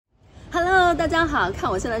Hello， 大家好，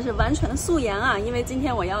看我现在是完全素颜啊，因为今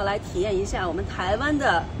天我要来体验一下我们台湾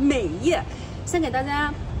的美业。先给大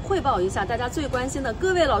家汇报一下大家最关心的，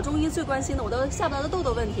各位老中医最关心的我的下巴的痘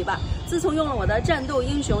痘问题吧。自从用了我的战斗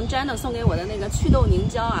英雄 Jenna 送给我的那个祛痘凝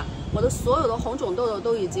胶啊，我的所有的红肿痘痘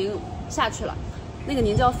都已经下去了。那个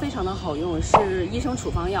凝胶非常的好用，是医生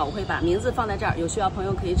处方药，我会把名字放在这儿，有需要朋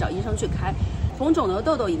友可以找医生去开。红肿的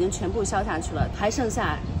痘痘已经全部消下去了，还剩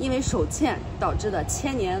下因为手欠导致的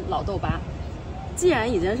千年老痘疤。既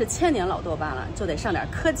然已经是千年老痘疤了，就得上点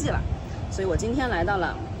科技了。所以我今天来到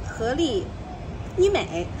了禾丽医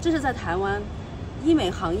美，这是在台湾医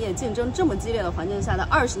美行业竞争这么激烈的环境下的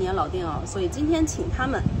20年老店哦。所以今天请他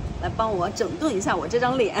们来帮我整顿一下我这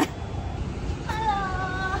张脸。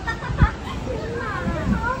Hello，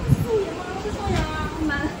 好素颜吗？是素颜啊，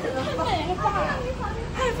蛮美的吧？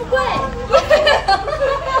嗨，富贵，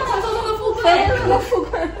传说中的富贵，富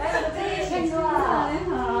贵，来，我这里请坐。你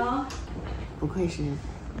好，不愧是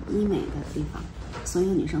医美的地方，所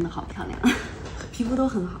有女生都好漂亮，皮肤都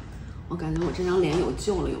很好。我感觉我这张脸有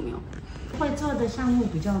救了，有没有？会做的项目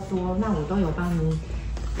比较多，那我都有帮您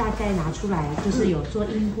大概拿出来，就是有做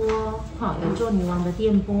音波，有做女王的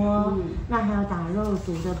电波，那还有打肉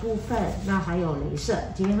毒的部分，那还有雷射。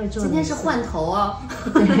今天会做，今天是换头哦，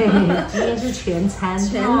对，今天是全餐，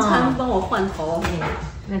全餐帮我换头，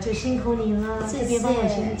那就辛苦你了，谢谢，这边帮我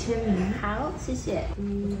签名。好，谢谢。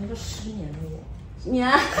都失眠了耶。年，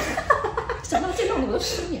想到见到你我都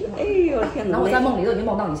失眠了。哎呦天哪！然后我在梦里都已经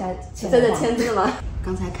梦到你现在签字了。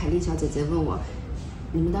刚才凯丽小姐姐问我，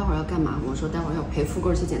你们待会儿要干嘛？我说待会儿要陪富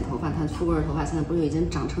贵去剪头发，她富贵的头发现在不是已经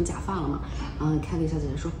长成假发了吗？凯丽小姐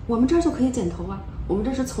姐说，我们这儿就可以剪头啊，我们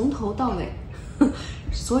这是从头到尾，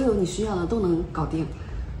所有你需要的都能搞定。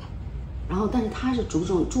然后，但是她是注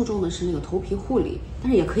重的是那个头皮护理，但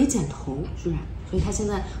是也可以剪头，居然。所以她现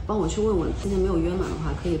在帮我去问问，今天没有约满的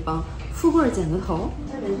话，可以帮富贵剪个头。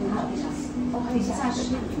这边是好一下，哦，还有下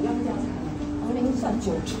是主要是调查，我那边算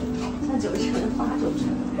90%，算90%，8、9成。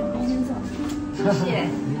好，先这样，谢谢。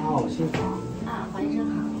你好，新房。啊，黄医生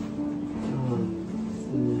好。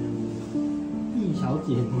易小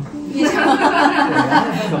姐吗？易小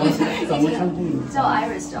姐，怎么称呼你？叫我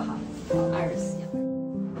Iris 就好。Iris。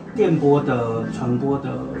电波的传播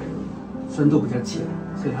的深度比较浅，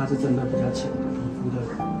所以它是针对比较浅的皮肤的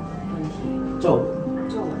问题。皱纹。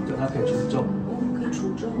皱纹。对，它可以除皱。哦，可以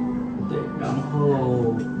除皱。对，然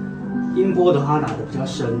后音波的话打的比较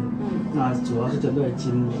深，那主要是针对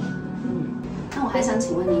筋膜。那我还想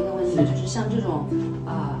请问您一个问题，就是像这种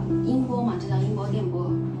音波嘛，这叫音波、电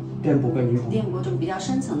波。电波跟音波。电波就比较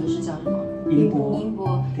深层的是叫什么？音波。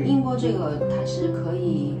音波这个它是可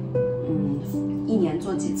以1年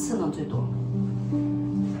做几次呢？最多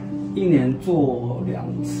1年做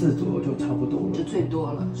2次左右就差不多了，就最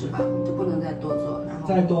多了是吧？就不能再多做，然后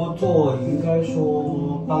再多做应该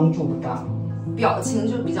说帮助不大。表情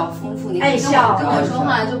就比较丰富，你爱笑跟我说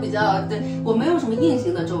话就比较对，我没有什么硬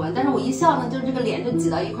性的皱纹，但是我一笑呢，就是这个脸就挤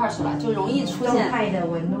到一块去了，就容易出现动态的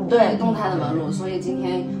纹路。对，动态的纹路，所以今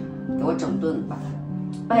天给我整顿吧，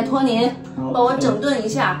拜托您帮我整顿一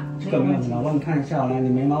下。这个没有问题，我帮你看一下，来，你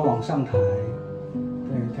眉毛往上抬，对，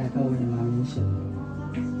抬高也蛮明显的。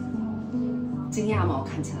惊讶吗？我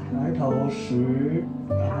看起来。抬头10，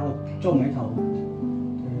然后皱眉头，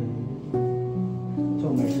对，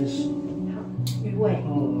皱眉是10。鱼尾。然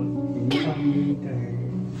后眼上1，对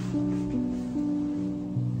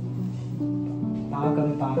，8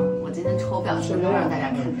跟8。我今天丑表情都让大家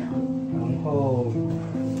看见了。然后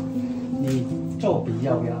你皱鼻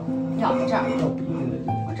要不要？要这儿。皱鼻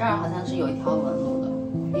对。我这儿好像是有一条纹路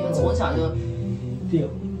的，因为从小就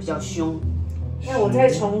比较凶。那我再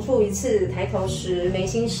重复一次：抬头10，眉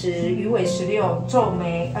心10，鱼尾16，皱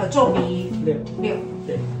鼻6。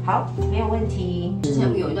对，好，没有问题。之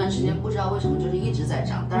前有一段时间不知道为什么就是一直在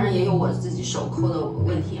长，当然也有我自己手抠的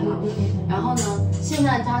问题哈。然后呢，现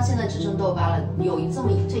在只剩痘疤了，有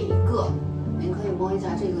这一个，您可以摸一下，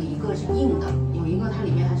这个一个是硬的，有一个它里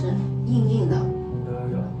面还是硬的。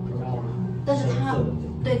但是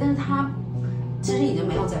它其实已经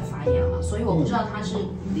没有再发炎了，所以我不知道它是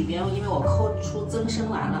里边因为我抠出增生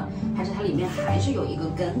来了，还是它里面还是有一个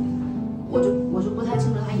根。我就不太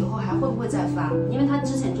清楚它以后还会不会再发，因为它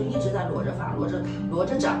之前就一直在裸着发，裸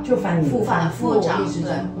着长，就反复长，对，就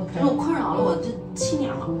是我困扰了我这7年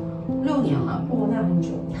了，6年了，哦，那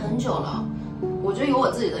很久了。我觉得有我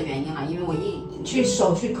自己的原因了，因为我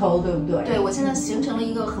手去抠，对不对？对，我现在形成了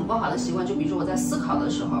一个很不好的习惯，就比如说我在思考的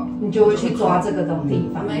时候，你就会去抓这个地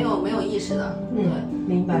方，没有意识的，对，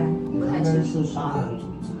明白，不太清楚。是疤痕组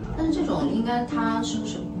织，但是这种应该它是不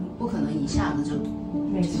是不可能一下子就？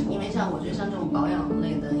因为像我觉得像这种保养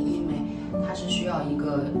类的医美，它是需要一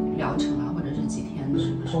个疗程啊，或者是几天，是不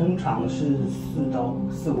是？通常是4到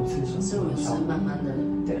4、5次，4、5次，慢慢的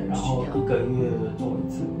对，然后1个月做一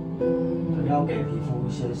次，对，要给皮肤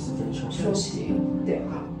一些时间休息。对，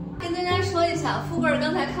好。跟大家说一下，富贵儿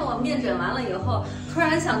刚才看我面诊完了以后，突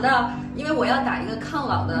然想到，因为我要打一个抗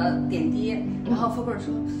老的点滴，然后富贵儿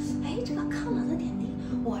说，哎，这个抗老的点滴，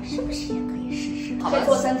我是不是也可以试试？可以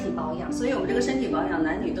做身体保养，所以我们这个身体保养，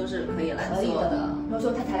男女都是可以来做的。比如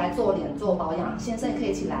说太太来做脸做保养，先生可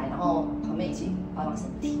以一起来，然后旁边一起保养身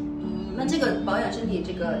体。那这个保养身体，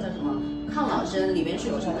这个叫什么？抗老针里面是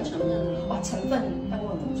有什么成分？哇，成分要问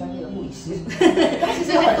我们专业的护理师。其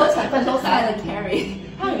实有很多成分都是的 carry，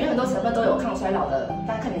 它里面很多成分都有抗衰老的，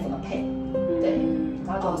大家看你怎么配。对，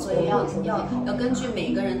然后所以要根据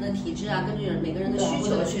每个人的体质啊，根据每个人的需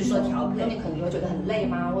求去做调配。你可能会觉得很累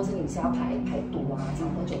吗？或是你是要排毒啊，常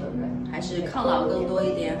喝酒的人，还是抗老更多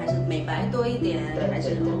一点，还是美白多一点，还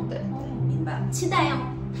是什么？对，明白。期待哦。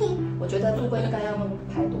我觉得富贵应该要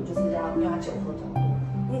排毒，就是要因为他酒喝比较多。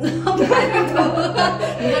排毒，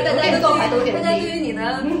你看大家做排毒点滴，大家对于你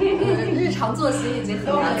的日常作息已经很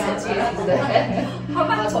了解，对，好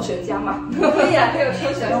吧，抽学家嘛，对呀，还有抽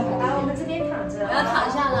血。来，我们这边躺着，我要躺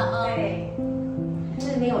下了，对，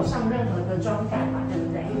是没有上任何的妆感嘛，对不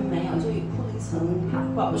对？没有，就铺了一层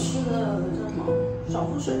保湿的叫什么爽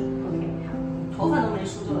肤水。OK， 好，头发都没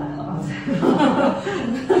梳就来了。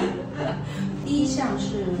第一项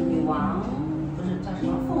是女王。叫什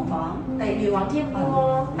么凤凰？对，女王电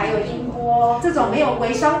波，还有音波，这种没有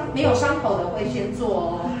伤口的会先做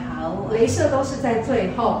哦。好，雷射都是在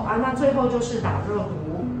最后啊，那最后就是打热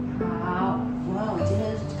毒。好，哇，我今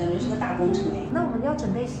天感觉是个大工程哎。那我们要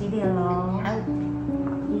准备洗脸喽。好，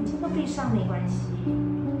眼睛都闭上没关系。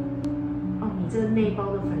哦，你这内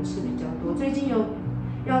包的粉刺比较多，最近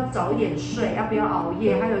要早一点睡，要不要熬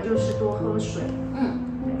夜？还有就是多喝水。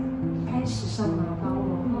对，开始上麻包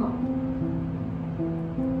了哈。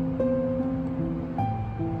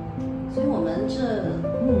所以我们这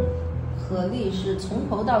合力是从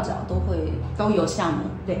头到脚都有项目，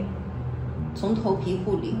对，从头皮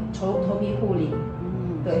护理，头皮护理，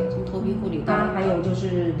对，从头皮护理到，还有就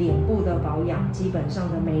是脸部的保养，基本上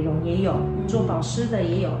的美容也有，做保湿的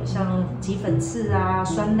也有，像挤粉刺啊、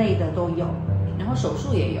酸类的都有，然后手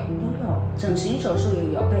术也有，都有，整形手术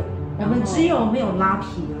也有，对，我们只有没有拉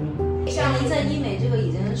皮而已。像您在医美这个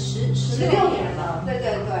已经16年了，对，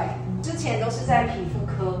之前都是在皮肤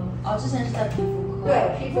科。哦，之前是在皮肤科。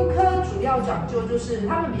对，皮肤科主要讲究就是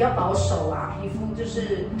他们比较保守啊，皮肤就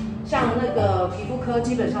是像那个皮肤科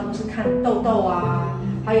基本上都是看痘痘啊，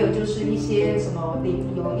还有就是一些什么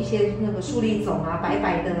有一些那个树立肿啊，白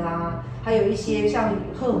白的啦，还有一些像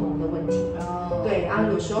荷尔蒙的问题。对，然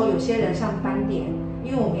后有时候有些人像斑点，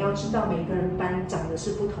因为我们要知道每个人斑长得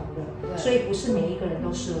是不同的，所以不是每一个人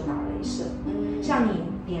都适合打雷射。像你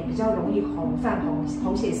脸比较容易红、泛红、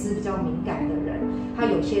红血丝比较敏感的人，他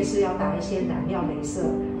有些是要打一些染料雷射，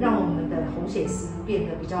让我们的红血丝变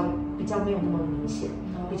得比较没有那么明显，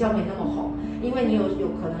比较没那么红，因为你有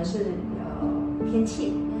可能是天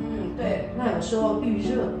气，对，那有时候遇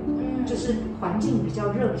热，就是环境比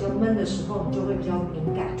较热、比较闷的时候，你就会比较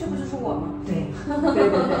敏感。这不就是我吗？对，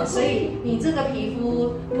所以你这个皮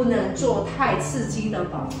肤不能做太刺激的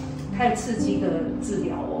治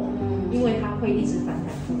疗哦，因为它会一直反反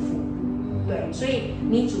复复。对，所以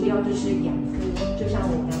你主要就是养肤，就像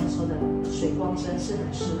我刚刚说的，水光针是很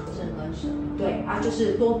适合的。对啊，就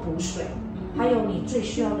是多补水，还有你最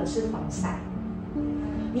需要的是防晒，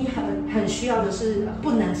你很需要的是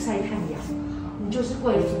不能晒太阳，你就是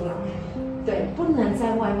贵妇啦。对，不能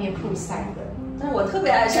在外面曝晒的。但是我特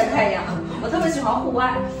别爱晒太阳，我特别喜欢户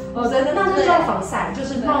外。哦，真的，那就要防晒，就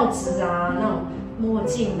是帽子啊，那种墨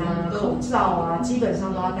镜啊、口罩啊，基本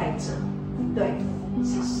上都要戴着。对，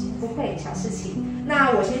不会小事情。那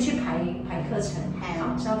我先去排课程，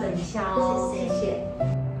好，稍等一下哦，谢谢。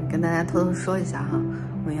跟大家偷偷说一下哈，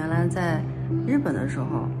我原来在日本的时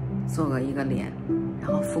候做过一个脸，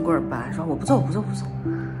然后富贵本来说我不做，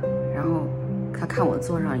然后他看我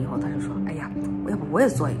做上以后，他就说，哎呀，要不我也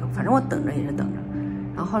做一个，反正我等着也是等着。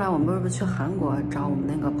然后后来我们不是去韩国找我们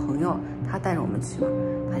那个朋友，他带着我们去嘛，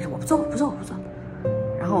他说我不做。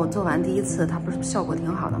然后我做完第一次，他不是效果挺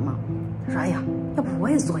好的吗？他说，哎呀，要不我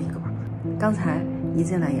也做一个吧。刚才一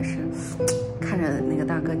进来也是看着那个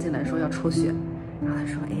大哥进来说要抽血，然后他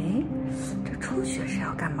说，哎，这抽血是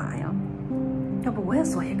要干嘛呀？要不我也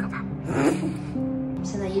做一个吧。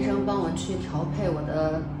现在医生帮我去调配我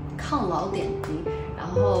的抗老点滴，然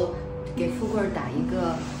后给富贵打一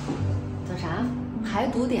个叫啥排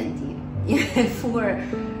毒点滴，因为富贵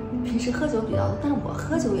平时喝酒比较多，但是我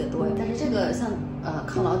喝酒也多呀。但是这个像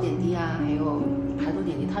抗老点滴啊，还有排毒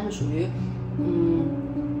点滴，它是属于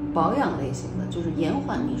保养类型的，就是延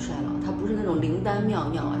缓你衰老，它不是那种灵丹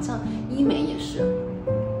妙药啊。像医美也是，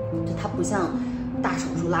就它不像大手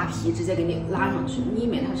术拉皮直接给你拉上去，医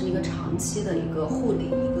美它是一个长期的一个护理，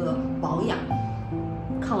一个保养。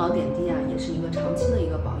抗老点滴啊，也是一个长期的一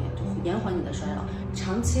个保养，就延缓你的衰老。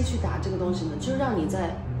长期去打这个东西呢，就让你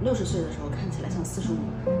在60岁的时候看起来像45，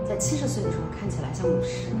在70岁的时候看起来像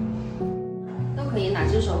50。都可以，哪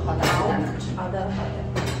只手好打就打哪只。好的，好的。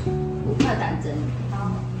不怕打针。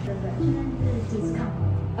好，对对。现在是几次抗？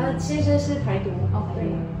其实是排毒。哦，对。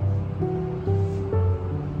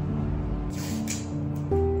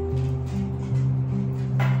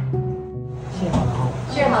卸好了哈。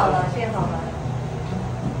卸好了，卸好了。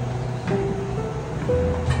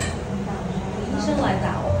医生来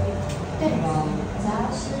打哦。对，只要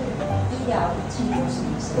是医疗程度是医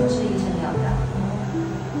生，是医生要打。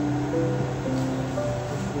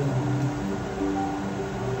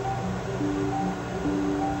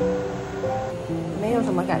没有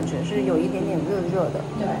什么感觉，是有一点点热热的。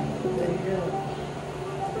对，对，热。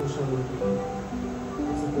不是热度，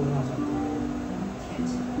是玻尿酸。天气。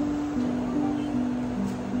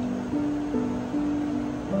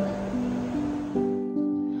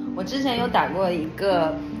我之前有打过一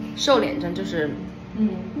个瘦脸针，就是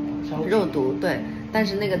肉毒，对，但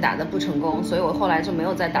是那个打的不成功，所以我后来就没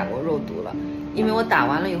有再打过肉毒了，因为我打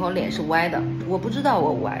完了以后脸是歪的，我不知道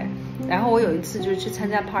我歪。然后我有一次就是去参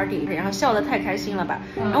加 party， 然后笑得太开心了吧，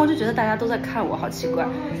然后我就觉得大家都在看我，好奇怪。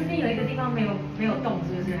这边有一个地方没有动，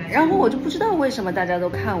是不是？然后我就不知道为什么大家都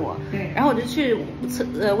看我。对。然后我就去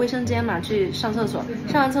卫生间嘛，去上厕所。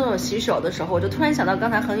上完厕所洗手的时候，我就突然想到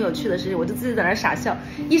刚才很有趣的事情，我就自己在那傻笑，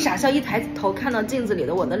一傻笑，一抬头看到镜子里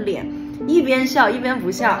的我的脸，一边笑一边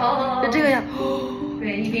不笑，就这个样。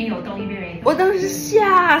对，一边有动一边没动。我当时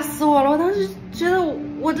吓死我了，我当时觉得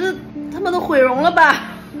我这他妈都毁容了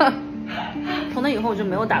吧。从那以后我就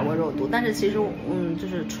没有打过肉毒，但是其实就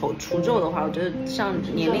是除皱的话，我觉得上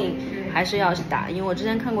年龄还是要打，因为我之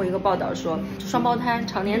前看过一个报道说，双胞胎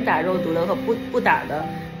常年打肉毒的和不打的，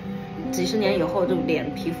几十年以后就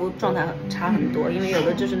脸皮肤状态差很多，因为有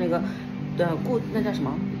的就是那个那叫什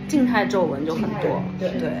么静态皱纹就很多，对，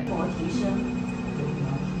怎么提升？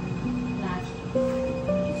拉提，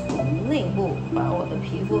从内部把我的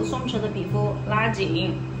皮肤松弛的皮肤拉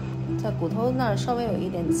紧。在骨头那儿稍微有一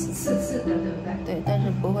点刺刺的，对不对？对，但是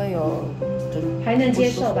不会有，就是还能接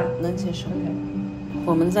受吧？能接受。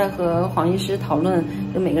我们在和黄医师讨论，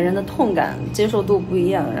就每个人的痛感接受度不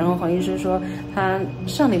一样。然后黄医师说，他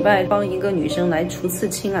上礼拜帮一个女生来除刺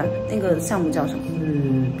青啊，那个项目叫什么？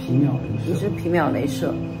是皮秒镭射。也是皮秒镭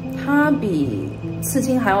射，它比刺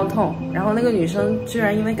青还要痛。然后那个女生居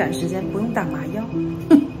然因为赶时间不用打麻药，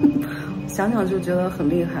想想就觉得很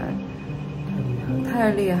厉害。太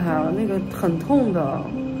厉害了，那个很痛的。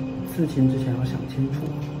刺青之前要想清楚。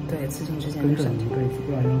对，刺青之前跟着你一辈子，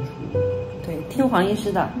不然要除。对，听黄医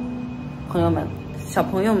师的，朋友们，小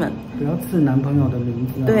朋友们，不要刺男朋友的名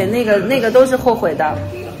字。对，那个都是后悔的，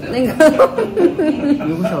那个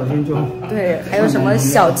一不小心就。对，还有什么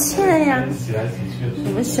小倩呀，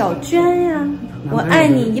什么小娟呀，我爱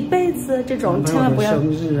你一辈子这种，千万不要。生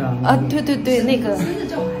日啊。对，那个。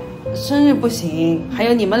生日不行，还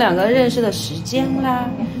有你们两个认识的时间啦、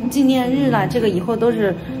纪念日啦，这个以后都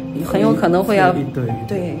是很有可能会要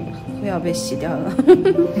对会要被洗掉的。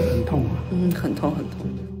很痛啊。很痛很痛。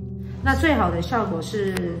那最好的效果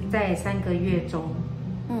是在3个月中，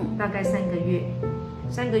大概3个月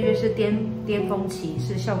，3个月是巅峰期，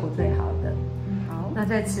是效果最好的。好，那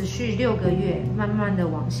再持续6个月，慢慢的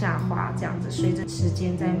往下滑，这样子，随着时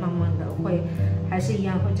间再慢慢的会。还是一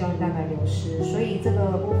样会胶原蛋白流失，所以这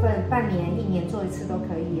个部分半年、1年做一次都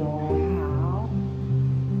可以哦。好，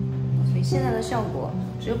所以现在的效果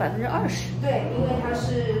只有20%。对，因为它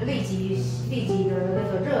是立即的那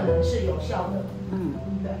个热能是有效的。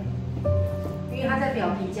对，因为它在表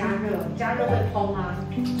皮加热会嘭啊，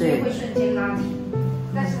所以会瞬间拉提。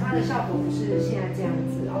但是它的效果不是现在这样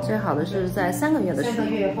子哦。最好的是在3个月的时间。3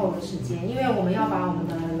个月后的时间，因为我们要把我们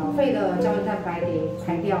的老废的胶原蛋白给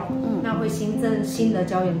排掉，那会新增新的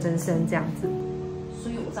胶原增生这样子。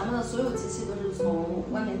所以咱们的所有机器都是从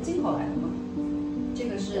外面进口来的吗？这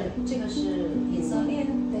个是以色列，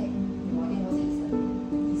对，我练过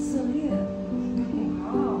以色列。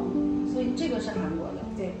哇，所以这个是韩国的，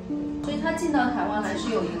对。所以它进到台湾来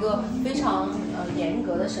是有一个非常严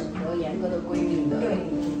格的审核、严格的规定的。对。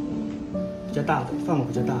比较大的，范围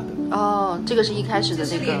比较大的。哦，这个是一开始的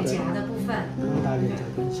这个。这是脸颊的部分。分，打脸颊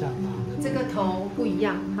跟下巴。这个头不一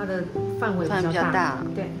样，它的范围比较大。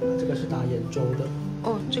对，这个是打眼周的。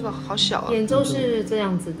哦，这个好小啊。眼周是这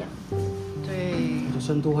样子的。对，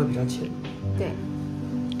深度会比较浅。对，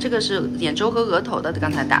这个是眼周和额头的，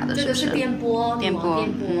刚才打的是不是？这个是电波，电波。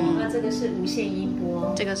那这个是无线音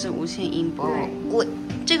波。这个是无线音波。对，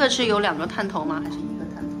这个是有2个探头吗？还是1个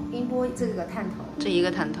探头？音波这个探头。这1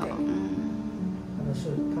个探头。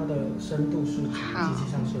它的深度是机器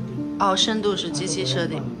上设定。哦，深度是机器设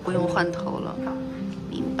定，不用换头了。好，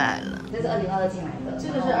明白了。这是2022进来的，这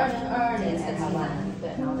个是2022年才进来的，对，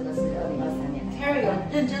然后这个是2023年。Carrie 有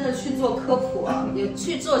认真的去做科普啊，有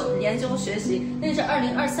去做研究学习，那是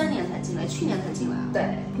2023年才进来，去年才进来。对，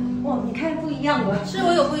哇，你看不一样了。是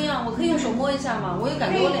我有不一样，我可以用手摸一下吗？我有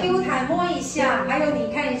感觉我脸。丢台摸一下，还有你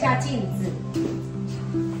看一下镜子。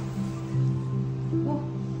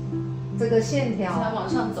这个线条往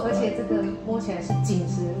上走，而且这个摸起来是紧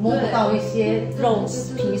实，摸不到一些肉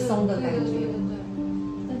皮松的感觉。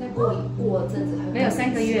大概过阵子还没有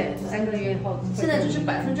3个月，3个月后，现在就是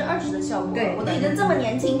20%的效果。对，我都已经这么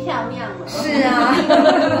年轻漂亮了。是啊。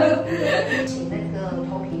请那个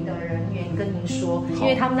头皮的人员跟您说，因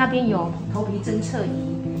为他们那边有头皮侦测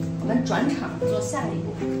仪。我们转场做下一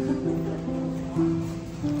步。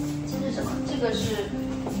这是什么？这个是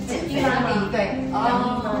减肥的吗？对。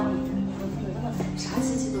哦。啥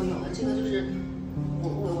机器都有了，这个就是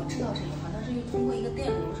我知道这个，好像是通过一个电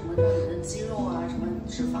流什么让你的肌肉啊、什么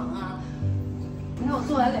脂肪啊，你看我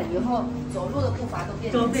做完脸以后，走路的步伐都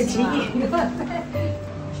变轻了，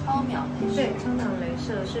超秒镭射，对，超秒镭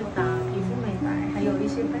射是打皮肤美白，还有一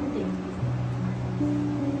些斑点。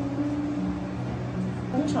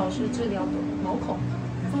蜂巢是治疗的毛孔，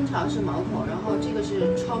蜂巢是毛孔，然后这个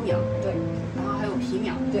是超秒，对，然后还有皮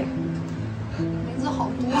秒，对。名字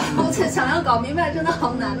好多，我想要搞明白真的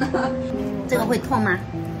好难呐。这个会痛吗？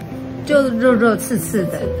就热热刺刺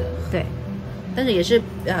的，对。但是也是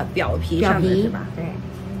表皮上的是吧？对。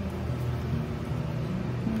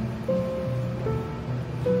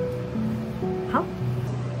好，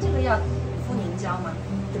这个要敷凝胶吗？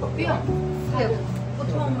不用，这个不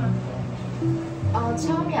痛吗？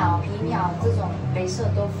超秒、皮秒这种镭射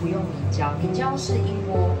都不用凝胶，凝胶是音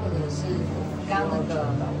波或者是刚那个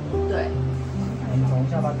对。从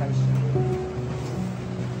下巴开始，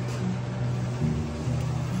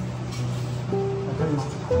可以吗？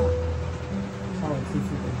稍微刺刺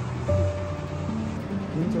的。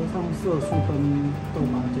原则上色素跟痘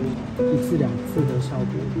疤就1次2次的效果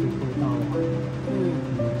不会到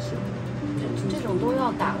明显。这种都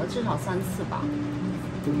要打了至少3次吧。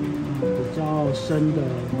比较深的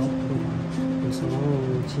毛孔痘疤，有时候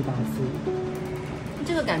7、8次。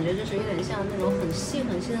这个感觉就是有点像那种很细的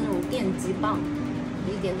那种电击棒。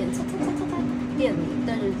一点点擦电你，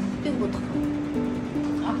但是并不痛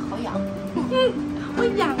啊，好痒，好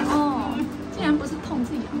痒哦，竟然不是痛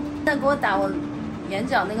是痒。再给我打我眼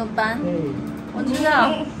角那个斑，我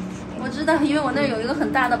知道，因为我那有一个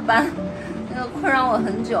很大的斑，那个困扰我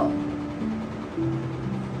很久。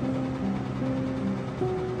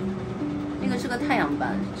那个是个太阳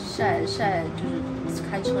斑，晒就是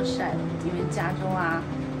开车晒的，因为加州啊、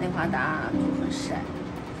内华达啊就很晒。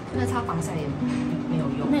那个擦防晒也没有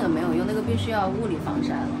用，那个没有用，那个必须要物理防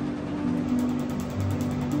晒了。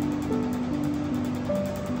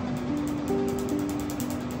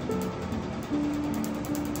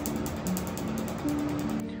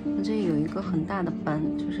我这有一个很大的斑，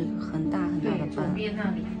就是一个很大的斑。左边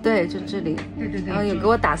那里。对，就这里。对。然后有给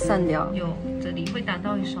我打散掉。有，这里会打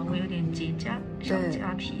到稍微有点结痂、小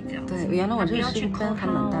痂皮这样。对，原来我这个是斑还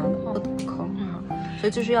蛮大的，不抠。所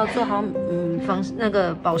以就是要做好那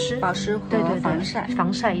个保湿和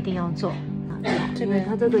防晒一定要做。这个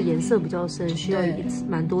它这个颜色比较深，需要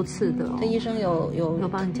蛮多次的。这医生有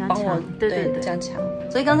帮你加强，对加强。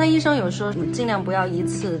所以刚才医生有说尽量不要一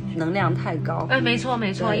次能量太高。没错，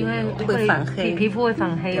因为会反黑，皮肤会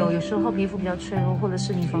反黑哦。有时候皮肤比较脆弱，或者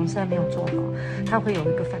是你防晒没有做好，它会有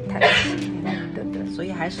一个反弹期。对，所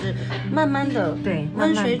以还是慢慢的，对，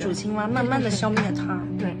温水煮青蛙，慢慢的消灭它。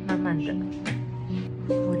对，慢慢的。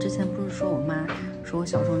我之前不是说我妈说我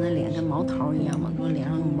小时候那脸跟毛桃一样嘛，说脸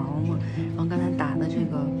上有毛嘛。然后刚才打的这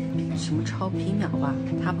个什么超皮秒吧，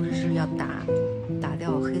它不是要打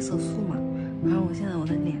掉黑色素嘛？然后我现在我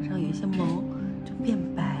的脸上有一些毛就变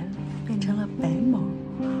白了，变成了白毛。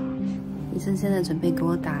医生现在准备给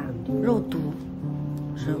我打肉毒，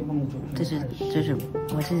这是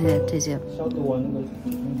我这些消毒完那个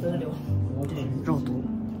这是肉毒，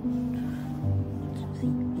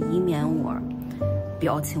以免我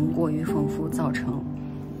表情过于丰富造成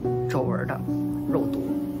皱纹的肉毒。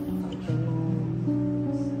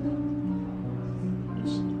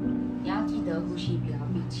你要记得呼吸不要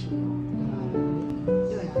闭气哦。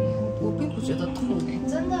对啊，我并不觉得痛哎，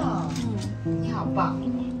真的，你好棒，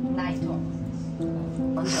哪里痛？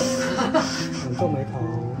很皱眉头。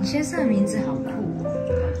先生的名字好酷哦，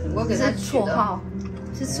我给他绰号，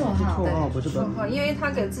是绰号，绰号不是本绰号，因为他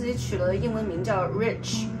给自己取了的英文名叫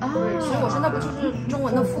Rich， 所以哦，我说那不就是中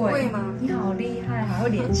文的富贵吗？你好厉害，还会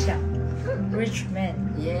联想 ，Rich Man，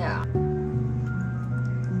 Yeah，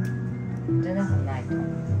 真的很耐痛。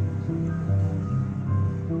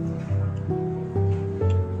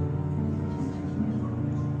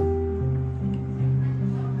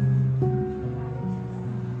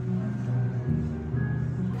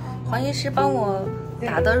黄医师帮我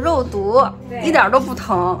打的肉毒，一点都不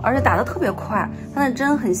疼，而且打的特别快，它的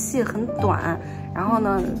针很细很短，然后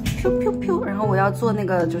呢，然后我要做那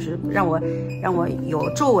个就是让我有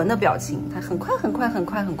皱纹的表情，它很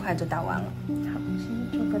快就打完了。好，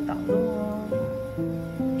先做个导入哦。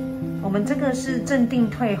我们这个是镇定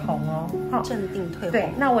退红哦，好，镇定退红。对，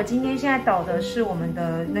那我今天现在导的是我们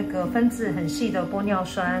的那个分子很细的玻尿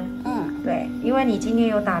酸。对，因为你今天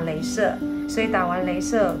有打雷射，所以打完雷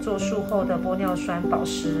射做术后的玻尿酸保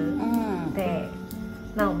湿。对。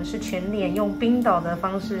那我们是全脸用冰导的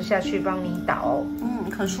方式下去帮你导，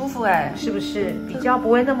很舒服哎，是不是？比较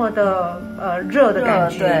不会那么的热的感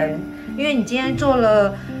觉。对，因为你今天做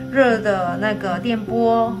了热的那个电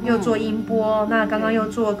波，又做音波，那刚刚又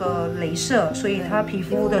做个雷射，所以它皮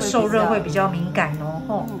肤的受热会比较敏感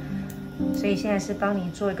哦。所以现在是帮你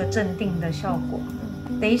做一个镇定的效果。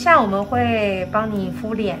等一下我们会帮你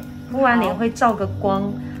敷脸，敷完脸会照个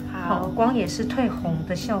光，好，光也是退红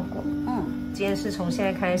的效果。今天是从现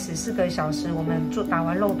在开始4个小时，我们打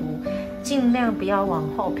完肉毒，尽量不要往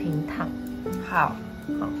后平躺。好，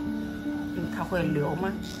它会流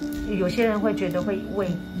吗？有些人会觉得会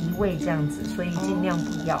移位这样子，所以尽量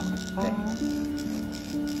不要。对，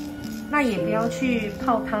那也不要去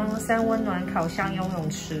泡汤、三温暖、烤箱、游泳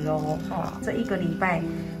池哦。这1个礼拜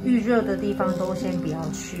预热的地方都先不要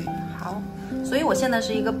去。好。所以我现在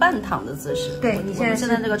是一个半躺的姿势。对，你现在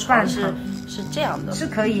这个床是这样的，是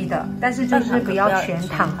可以的，但是就是不要全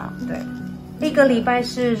躺。对，1个礼拜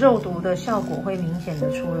是肉毒的效果会明显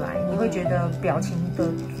的出来，你会觉得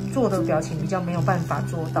做的表情比较没有办法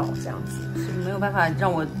做到这样子，是没有办法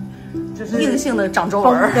让我就是硬性的长皱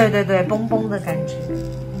纹。对，绷绷的感觉。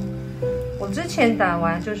我之前打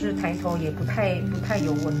完就是抬头也不太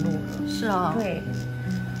有纹路了。是啊。对，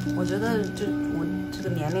我觉得就我这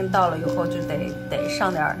个年龄到了以后就得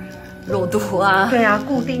上点肉毒啊。对啊，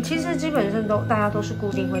固定，其实基本上大家都是固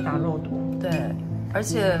定会打肉毒。对，而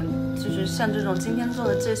且就是像这种今天做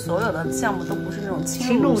的这所有的项目都不是那种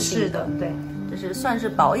侵入式的，对，就是算是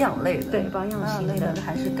保养类的。对，保养型的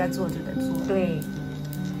还是该做就得做。对，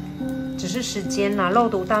只是时间啦，肉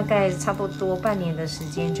毒大概差不多半年的时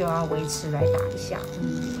间就要维持来打一下。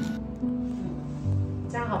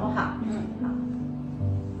这样好不好？好。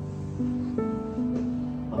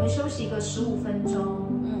我们休息个15分钟。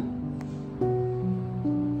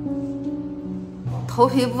头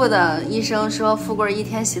皮部的医生说，富贵1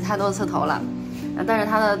天洗太多次头了，但是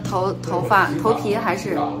他的头皮还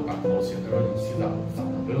是。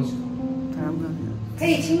可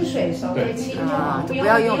以清水稍微清就好，不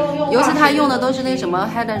要用，尤其他用的都是那什么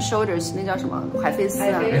Head and Shoulders， 那叫什么海飞丝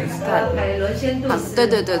啊，海伦仙度丝。对，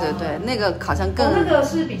那个好像更。那个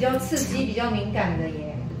是比较刺激、比较敏感的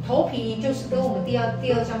耶。头皮就是跟我们第二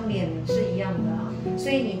张脸是一样的啊，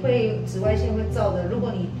所以你会紫外线会照的。如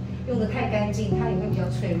果你用的太干净，它也会比较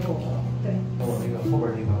脆弱。对。我那个后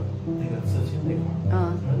边那个刺青那块，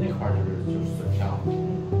那块就是损伤。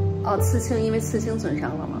哦，刺青，因为刺青损伤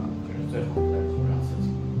了吗？就是最好不在头上刺青。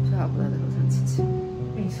最好不在头上刺青。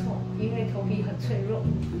没错，因为头皮很脆弱。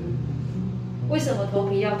为什么头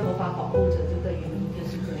皮要头发保护着？这个原因就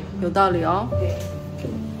是这样。有道理哦。对。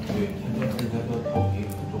对，人家说头皮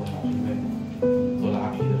很重要，因为做拉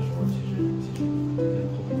皮的时候，其实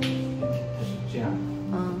头皮它是这样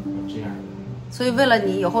的，这样的。所以为了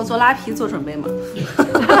你以后做拉皮做准备嘛。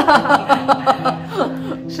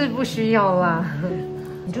是不需要啦，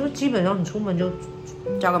你就基本上你出门就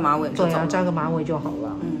扎个马尾，对啊，扎个马尾就好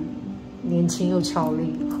了。年轻又俏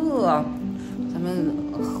丽。呵，咱们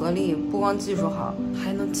合力不光技术好，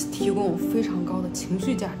还能提供非常高的情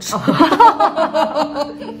绪价值。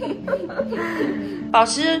保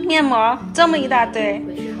湿面膜这么一大堆，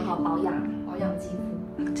回去好好保养肌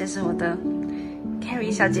肤。这是我的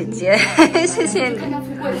Carrie 小姐姐，谢谢你。看看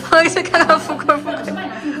富贵，我去看看富贵。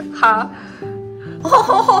好。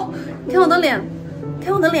你看我的脸，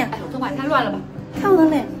看我的脸。哎呦，头发也太乱了吧？看我的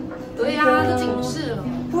脸。对呀，都近视了。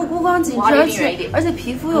不光紧致，而且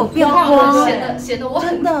皮肤有变光，显得我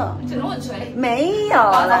真的显得我很垂。没有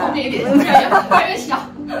了，后面一点，越来越小。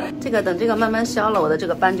这个等这个慢慢消了，我的这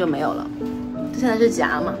个斑就没有了。现在是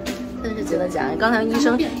夹嘛，现在是结了痂。刚才医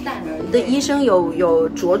生医生有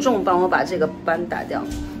着重帮我把这个斑打掉。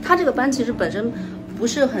它这个斑其实本身不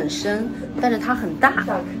是很深，但是它很大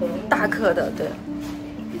颗的，对。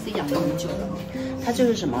也是养了很久了。它就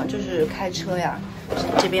是什么？就是开车呀，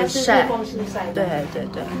这边晒，对。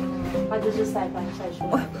它就是晒斑晒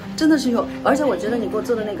出来。真的是有，而且我觉得你给我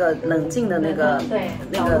做的那个冷静的那个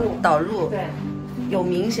导入，对。有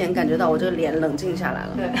明显感觉到我这个脸冷静下来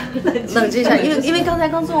了，对，冷静下来，因为刚才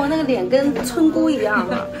刚做完那个脸跟村姑一样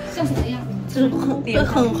啊，像什么样？就是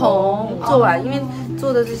很红，做完因为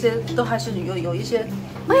做的这些都还是有一些，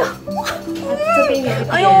哎呀，这边有一点，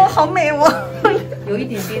哎呦，好美哦，有一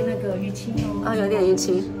点点那个淤青哦，啊，有点淤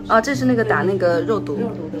青啊，这是那个打那个肉毒的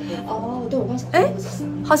部分。哦，对，我刚想，哎，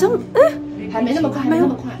好像还没那么快，没那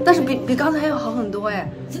么快，但是比刚才还要好很多哎，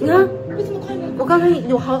你看，会这么快吗？我刚才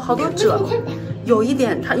有好多褶。有一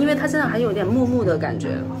点，因为它现在还有点木木的感觉，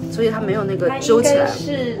所以它没有那个揪起来。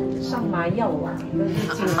是上麻药啊，就是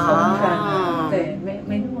紧绷感，对，没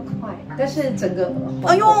那么快，但是整个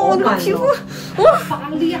哎呦，我的皮肤哇发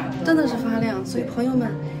亮，真的是发亮。所以朋友们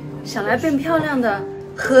想来变漂亮的，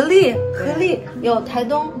合力有台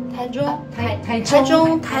东、台中、台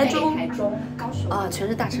中、高雄啊，全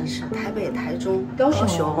是大城市，台北、台中、高雄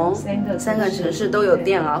三个城市都有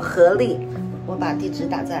店啊。合力，我把地址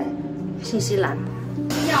打在信息栏。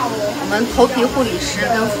我们头皮护理师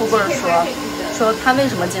跟富贵说他为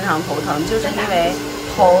什么经常头疼，就是因为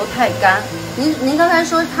头太干。您刚才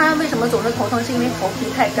说他为什么总是头疼，是因为头皮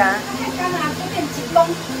太干。太干了就变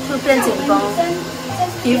紧绷，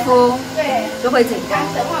皮肤对就会紧绷。干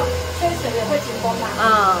的话缺水也会紧绷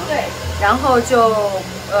嘛。对。然后就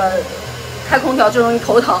开空调就容易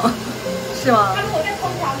头疼，是吗？它如果在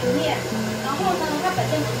空调里面，然后呢，它本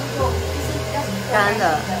身皮肤就是比较干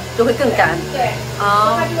的，就会更干。对。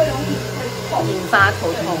它就会容易引发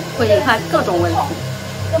头痛，会引发各种问题。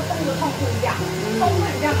跟风的痛不一样，风会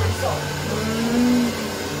比较难受。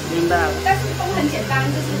明白了。但是风很简单，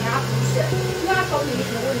就是你要补水，因为它头里面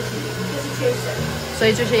的问题就是缺水。所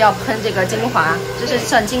以就是要喷这个精华，这是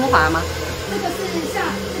算精华吗？这个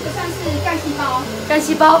算是干细胞。干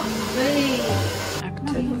细胞。对。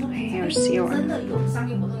Hair serum。真的有商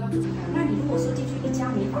业活动要出去看。那你如果说进去一家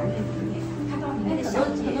美发院里面，看到里面的小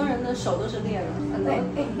姐，很多人的手都是裂的。对，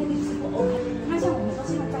那个是不 OK。那像我们都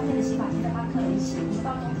是用专业的洗发精在帮客人洗，我们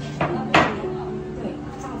到冬天全部都没有。对，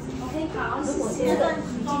这样子 OK。好，如果这个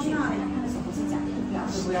你进去看他的手都是这样，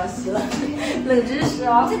不要洗了。冷知识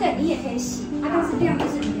哦。这个你也可以洗，但是量就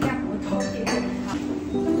是你的量不会超过。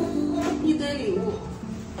一堆礼物。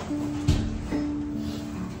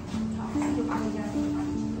好，就把那家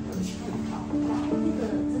好，那个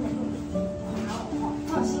真的用好，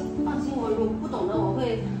放心，我如果不懂的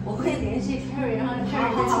我会联系 Terry， 然后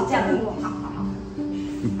Terry 再请教给我。好。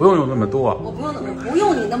你不用那么多。我不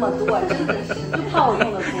用你那么多，真的是，就怕我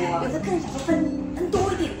用的多。有的客人想说分多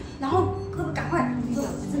一点，然后可不赶快，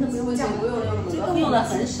真的不用这样，不用用那么多，用的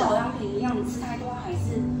很少。保养品一样，你吃太多还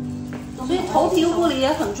是。所以头皮护理也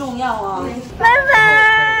很重要啊。拜拜！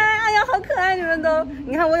哎呀，好可爱，你们都，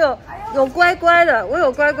你看我有乖乖的，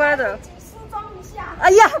梳妆一下。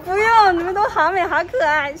哎呀，不用，你们都好美，好可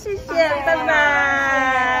爱，谢谢，拜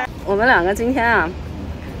拜。我们两个今天啊，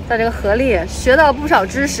在这个合力学到不少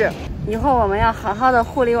知识，以后我们要好好的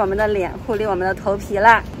护理我们的脸，护理我们的头皮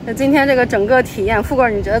啦。那今天这个整个体验，富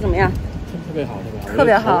贵你觉得怎么样？特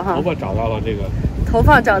别好哈。头发找到了这个。头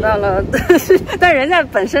发找到了，但人家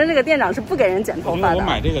本身这个店长是不给人剪头发的。我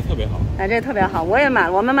买这个特别好，这个特别好，我也买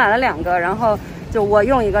了，我们买了2个，然后就我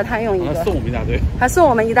用一个，他用一个，送我们一大堆，还送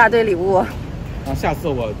我们一大堆礼物。然后下次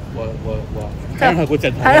我还让他给我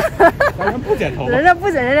剪头发，人家不剪头发，人家不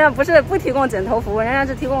剪，人家不是不提供剪头服务，人家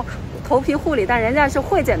是提供头皮护理，但人家是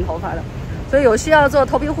会剪头发的，所以有需要做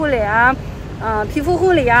头皮护理啊，皮肤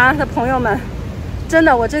护理啊的朋友们，真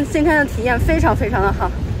的，今天的体验非常非常的好，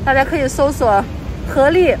大家可以搜索合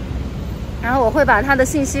力，然后我会把他的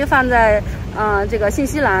信息放在这个信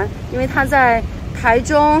息栏，因为他在台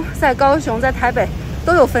中、在高雄、在台北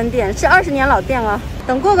都有分店，是20年老店了。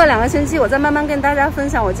等过个2个星期，我再慢慢跟大家分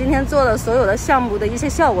享我今天做的所有的项目的一些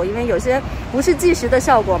效果，因为有些不是即时的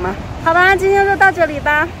效果嘛。好吧，今天就到这里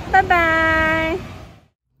吧，拜拜。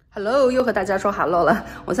Hello， 又和大家说 Hello 了。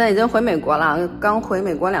我现在已经回美国了，刚回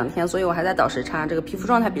美国2天，所以我还在倒时差，这个皮肤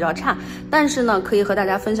状态比较差。但是呢，可以和大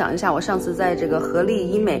家分享一下我上次在这个禾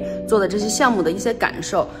丽医美做的这些项目的一些感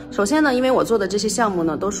受。首先呢，因为我做的这些项目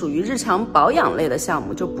呢，都属于日常保养类的项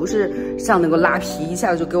目，就不是像那个拉皮一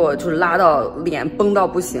下就给我就是拉到脸崩到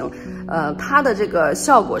不行。它的这个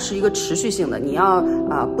效果是一个持续性的，你要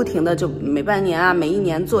不停的就每半年啊、每1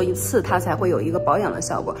年做一次，它才会有一个保养的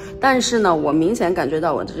效果。但是呢，我明显感觉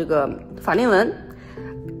到我的这个法令纹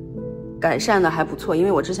改善的还不错，因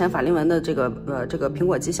为我之前法令纹的这个苹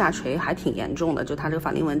果肌下垂还挺严重的，就它这个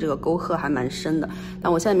法令纹这个沟壑还蛮深的。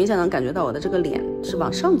但我现在明显能感觉到我的这个脸是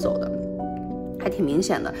往上走的，还挺明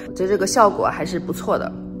显的，我觉得这个效果还是不错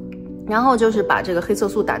的。然后就是把这个黑色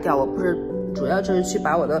素打掉，我不是主要就是去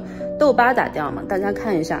把我的痘疤打掉嘛，大家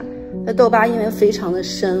看一下，这痘疤因为非常的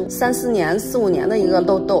深，3、4年、4、5年的一个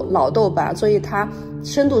老痘疤，所以它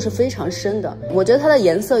深度是非常深的。我觉得它的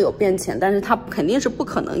颜色有变浅，但是它肯定是不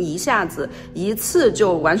可能一次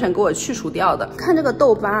就完全给我去除掉的。看这个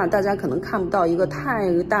痘疤，大家可能看不到一个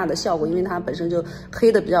太大的效果，因为它本身就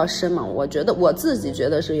黑的比较深嘛。我自己觉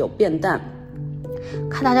得是有变淡。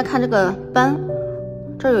看大家看这个斑。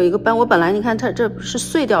这儿有一个斑，我本来你看它这是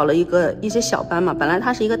碎掉了一些小斑嘛，本来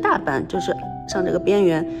它是一个大斑，就是像这个边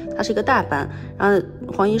缘它是一个大斑，然后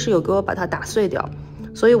黄医师有给我把它打碎掉，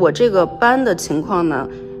所以我这个斑的情况呢，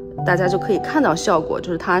大家就可以看到效果，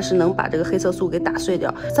就是它是能把这个黑色素给打碎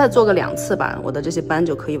掉，再做个2次吧，我的这些斑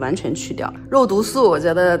就可以完全去掉。肉毒素我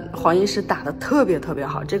觉得黄医师打的特别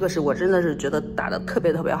好，这个是我真的是觉得打的特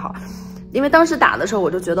别好。因为当时打的时候，我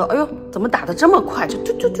就觉得，哎呦，怎么打的这么快？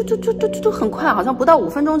就很快，好像不到5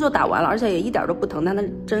分钟就打完了，而且也一点都不疼，它的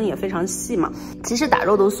针也非常细嘛。其实打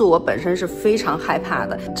肉毒素我本身是非常害怕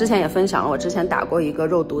的，之前也分享了，我之前打过一个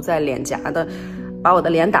肉毒在脸颊的，把我的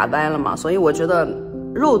脸打歪了嘛，所以我觉得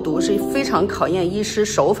肉毒是非常考验医师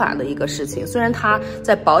手法的一个事情，虽然它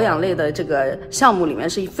在保养类的这个项目里面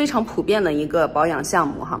是非常普遍的一个保养项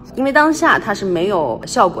目哈，因为当下它是没有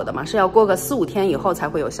效果的嘛，是要过个4、5天以后才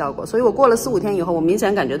会有效果，所以我过了4、5天以后，我明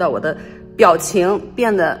显感觉到我的表情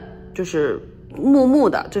变得就是木木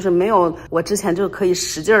的，就是没有我之前就可以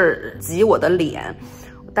使劲挤我的脸。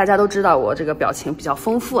大家都知道我这个表情比较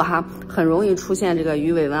丰富哈，很容易出现这个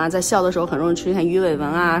鱼尾纹啊，在笑的时候很容易出现鱼尾纹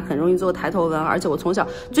啊，很容易做抬头纹，而且我从小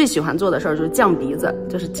最喜欢做的事儿就是降鼻子，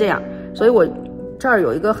就是这样，所以我这儿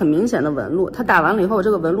有一个很明显的纹路，它打完了以后我这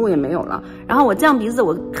个纹路也没有了，然后我降鼻子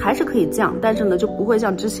我还是可以降，但是呢就不会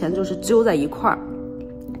像之前就是揪在一块儿，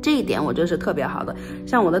这一点我觉得是特别好的。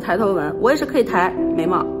像我的抬头纹，我也是可以抬眉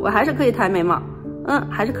毛，我还是可以抬眉毛，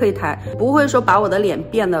还是可以抬，不会说把我的脸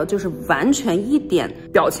变得就是完全一点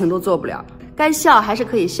表情都做不了。该笑还是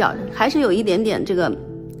可以笑，还是有一点点这个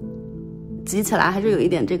挤起来，还是有一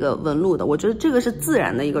点这个纹路的。我觉得这个是自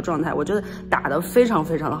然的一个状态，我觉得打得非常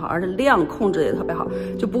的好，而且量控制也特别好，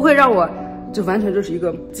就不会让我就完全就是一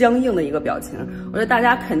个僵硬的一个表情。我觉得大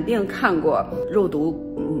家肯定看过肉毒，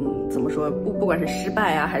怎么说，不管是失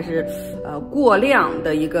败啊，还是过量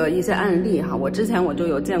的一些案例哈。我之前我就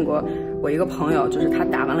有见过我一个朋友，就是他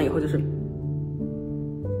打完了以后就是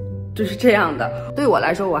这样的。对我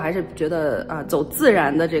来说，我还是觉得走自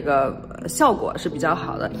然的这个效果是比较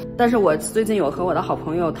好的。但是我最近有和我的好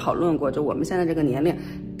朋友讨论过，就我们现在这个年龄，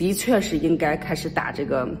的确是应该开始打这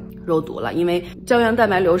个肉毒了，因为胶原蛋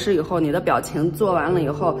白流失以后，你的表情做完了以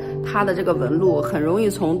后，它的这个纹路很容易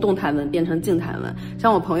从动态纹变成静态纹。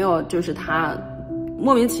像我朋友就是他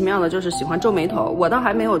莫名其妙的就是喜欢皱眉头，我倒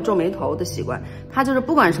还没有皱眉头的习惯，他就是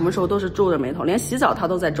不管什么时候都是皱着眉头，连洗澡他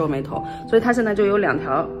都在皱眉头，所以他现在就有2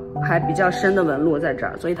条还比较深的纹路在这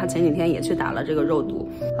儿，所以他前几天也去打了这个肉毒。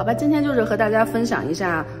好吧，今天就是和大家分享一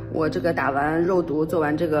下我这个打完肉毒，做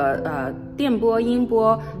完这个电波、音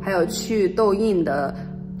波，还有去痘印的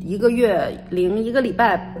1个月零1个礼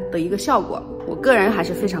拜的一个效果，我个人还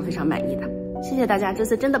是非常满意的。谢谢大家，这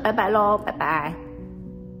次真的拜拜喽，拜拜。